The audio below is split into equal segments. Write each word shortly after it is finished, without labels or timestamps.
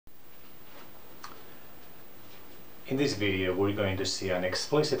In this video, we're going to see an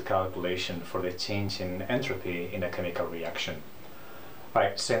explicit calculation for the change in entropy in a chemical reaction.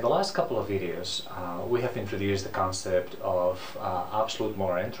 Alright, so in the last couple of videos, we have introduced the concept of absolute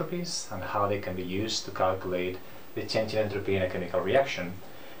molar entropies and how they can be used to calculate the change in entropy in a chemical reaction.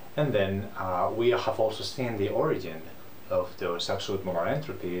 And then we have also seen the origin of those absolute molar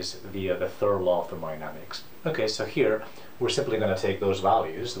entropies via the third law of thermodynamics. Okay, so here we're simply going to take those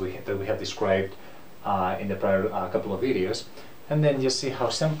values that we have described in the prior couple of videos, and then just see how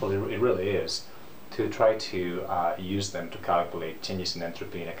simple it really is to try to use them to calculate changes in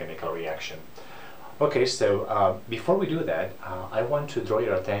entropy in a chemical reaction. Okay, so before we do that, I want to draw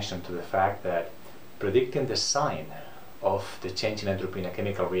your attention to the fact that predicting the sign of the change in entropy in a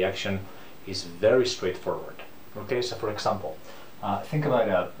chemical reaction is very straightforward. Okay, so for example, think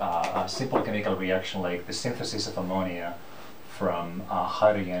about a simple chemical reaction like the synthesis of ammonia from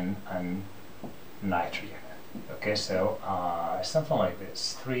hydrogen and nitrogen. Okay, so something like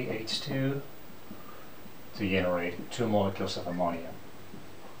this, 3H2 to generate 2 molecules of ammonia.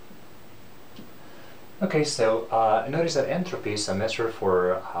 Okay, so notice that entropy is a measure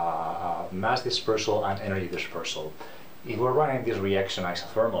for mass dispersal and energy dispersal. If we're running this reaction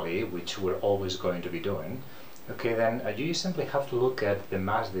isothermally, which we're always going to be doing, okay, then you simply have to look at the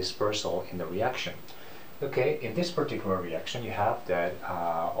mass dispersal in the reaction. Okay, in this particular reaction you have that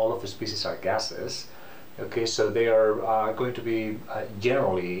all of the species are gases. Okay, so they are going to be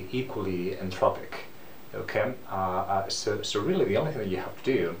generally equally entropic. Okay, so really the only thing that you have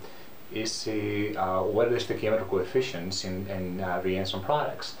to do is see what is the stoichiometric coefficients in reagents and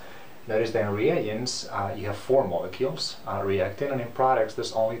products. Notice that in reagents you have 4 molecules reacting, and in products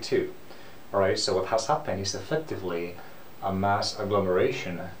there's only 2. Alright, so what has happened is effectively a mass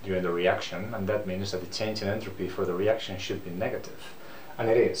agglomeration during the reaction, and that means that the change in entropy for the reaction should be negative. And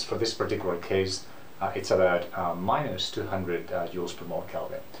it is. For this particular case, it's about minus 200 joules per mole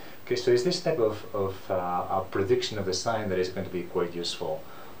Kelvin. Okay, so it's this type of prediction of the sign that is going to be quite useful.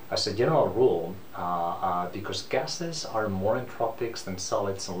 As a general rule, because gases are more entropic than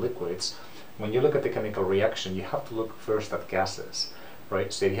solids and liquids, when you look at the chemical reaction, you have to look first at gases.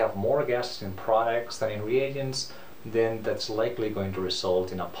 Right? So if you have more gases in products than in reagents, then that's likely going to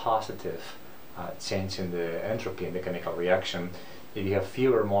result in a positive change in the entropy in the chemical reaction. If you have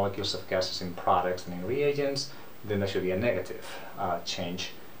fewer molecules of gases in products than in reagents, then there should be a negative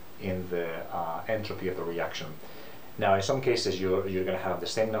change in the entropy of the reaction. Now, in some cases, you're going to have the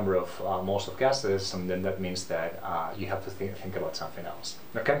same number of moles of gases, and then that means that you have to think about something else.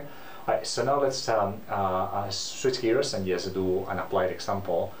 Okay? Alright, so now let's switch gears and just do an applied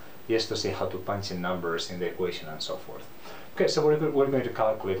example, just to see how to punch in numbers in the equation and so forth. Okay, so we're going to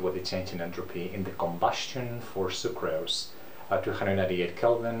calculate what the change in entropy in the combustion for sucrose at 298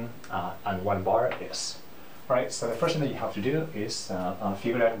 Kelvin and 1 bar is. Alright, so the first thing that you have to do is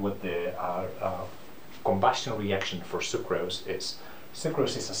figure out what the combustion reaction for sucrose is.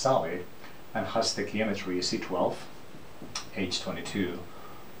 Sucrose is a solid and has stoichiometry C12, H22,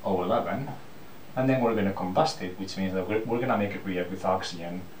 O11, and then we're going to combust it, which means that we're going to make it react with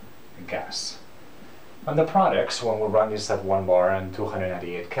oxygen and gas. And the products, when we run this at 1 bar and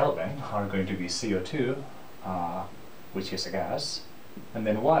 298 Kelvin, are going to be CO2, which is a gas, and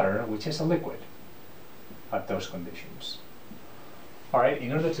then water, which is a liquid, at those conditions. Alright,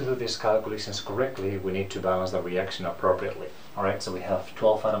 in order to do these calculations correctly, we need to balance the reaction appropriately. Alright, so we have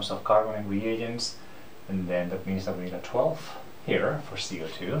 12 atoms of carbon in reagents, and then that means that we need a 12 here for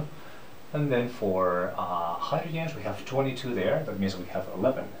CO2, and then for hydrogens we have 22 there, that means we have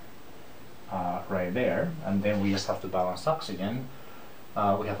 11 right there, and then we just have to balance oxygen.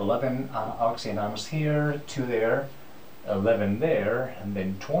 We have 11 oxygen atoms here, 2 there, 11 there, and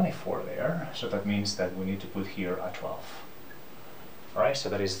then 24 there, so that means that we need to put here a 12. Alright, so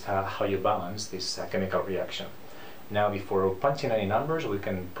that is how you balance this chemical reaction. Now, before punching any numbers, we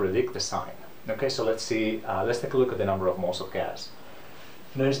can predict the sign. Okay, so let's see, let's take a look at the number of moles of gas.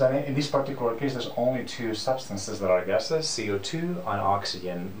 Notice that in this particular case there's only 2 substances that are gases, CO2 and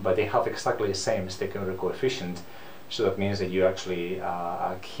oxygen, but they have exactly the same stoichiometric coefficient, so that means that you actually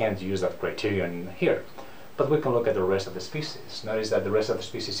can't use that criterion here. But we can look at the rest of the species. Notice that the rest of the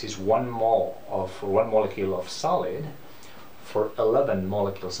species is 1 molecule of solid for 11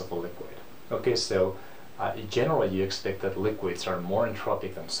 molecules of a liquid. Okay, so generally you expect that liquids are more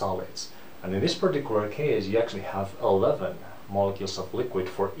entropic than solids. And in this particular case, you actually have 11 molecules of liquid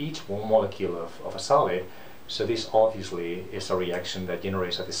for each 1 molecule of a solid. So this obviously is a reaction that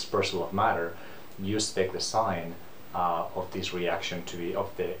generates a dispersal of matter. You expect the sign of this reaction to be,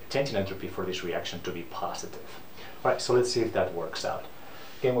 of the change in entropy for this reaction to be positive. Right, so let's see if that works out.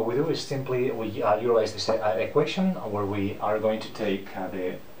 Again, what we do is simply we utilize this equation where we are going to take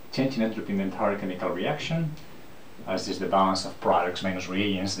the change in entropy in the entire chemical reaction, as is the balance of products minus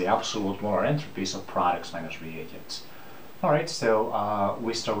reagents, the absolute molar entropies of products minus reagents. Alright, so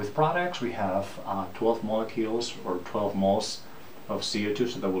we start with products. We have 12 molecules or 12 moles of CO2,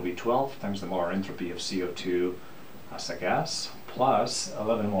 so that will be 12 times the molar entropy of CO2 as a gas, plus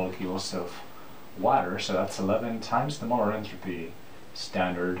 11 molecules of water, so that's 11 times the molar entropy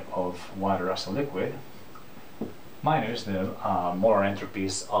standard of water as a liquid, minus the molar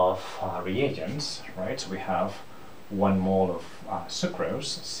entropies of reagents, right? So we have 1 mole of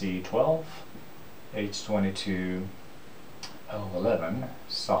sucrose, C12, H22, O11,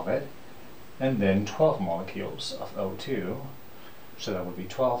 solid, and then 12 molecules of O2, so that would be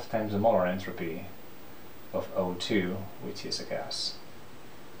 12 times the molar entropy of O2, which is a gas.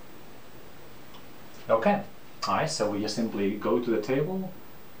 Okay, alright, so we just simply go to the table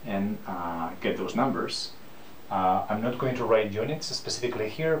and get those numbers. I'm not going to write units specifically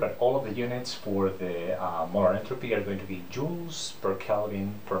here, but all of the units for the molar entropy are going to be joules per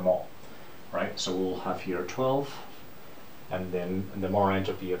Kelvin per mole, right? So we'll have here 12, and then the molar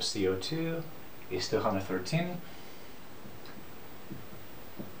entropy of CO2 is 213.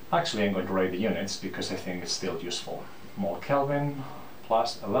 Actually, I'm going to write the units because I think it's still useful. Mole Kelvin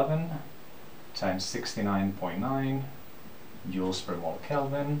plus 11 times 69.9 joules per mole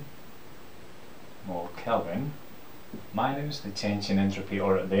Kelvin minus the change in entropy,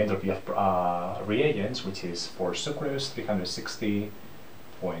 or the entropy of reagents, which is for sucrose 360.2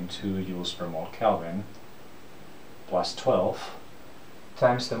 joules per mole Kelvin, plus 12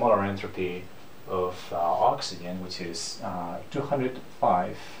 times the molar entropy of oxygen, which is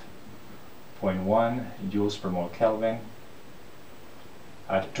 205.1 joules per mole Kelvin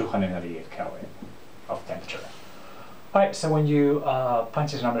at 298 Kelvin of temperature. Alright, so when you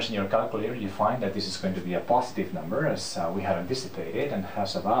punch these numbers in your calculator, you find that this is going to be a positive number, as we had anticipated, and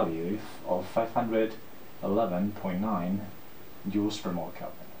has a value of 511.9 joules per mole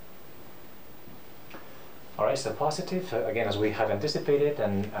Kelvin. Alright, so positive, again, as we had anticipated,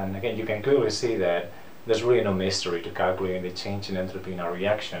 and again, you can clearly see that there's really no mystery to calculating the change in entropy in a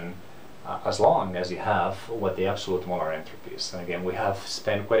reaction, as long as you have what the absolute molar entropy is. And again, we have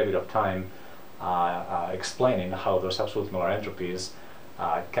spent quite a bit of time explaining how those absolute molar entropies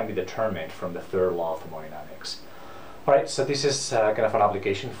can be determined from the third law of thermodynamics. Alright, so this is kind of an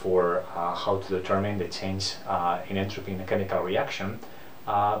application for how to determine the change in entropy in a chemical reaction.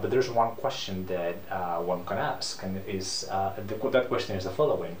 But there's one question that one can ask, and that question is the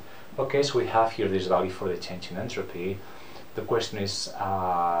following. Okay, so we have here this value for the change in entropy. The question is,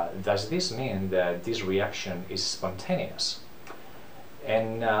 does this mean that this reaction is spontaneous?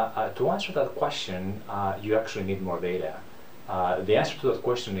 And to answer that question, you actually need more data. The answer to that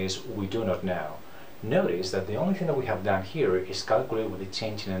question is we do not know. Notice that the only thing that we have done here is calculate what the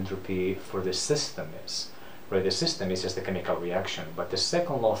change in entropy for the system is. Right, the system is just a chemical reaction, but the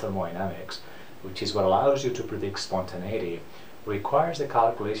second law of thermodynamics, which is what allows you to predict spontaneity, requires the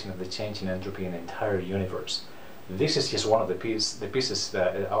calculation of the change in entropy in the entire universe. This is just one of the pieces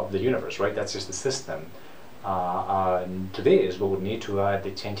of the universe, right? That's just the system. To this, we would need to add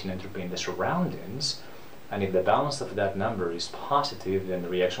the change in entropy in the surroundings, and if the balance of that number is positive, then the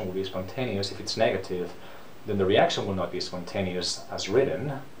reaction will be spontaneous. If it's negative, then the reaction will not be spontaneous as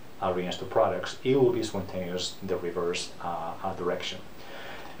written, reagents to products. It will be spontaneous in the reverse direction.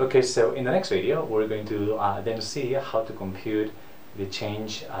 Okay, so in the next video, we're going to then see how to compute the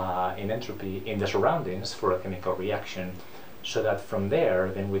change in entropy in the surroundings for a chemical reaction, so that from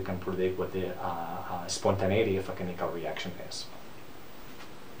there, then we can predict what the spontaneity of a chemical reaction is.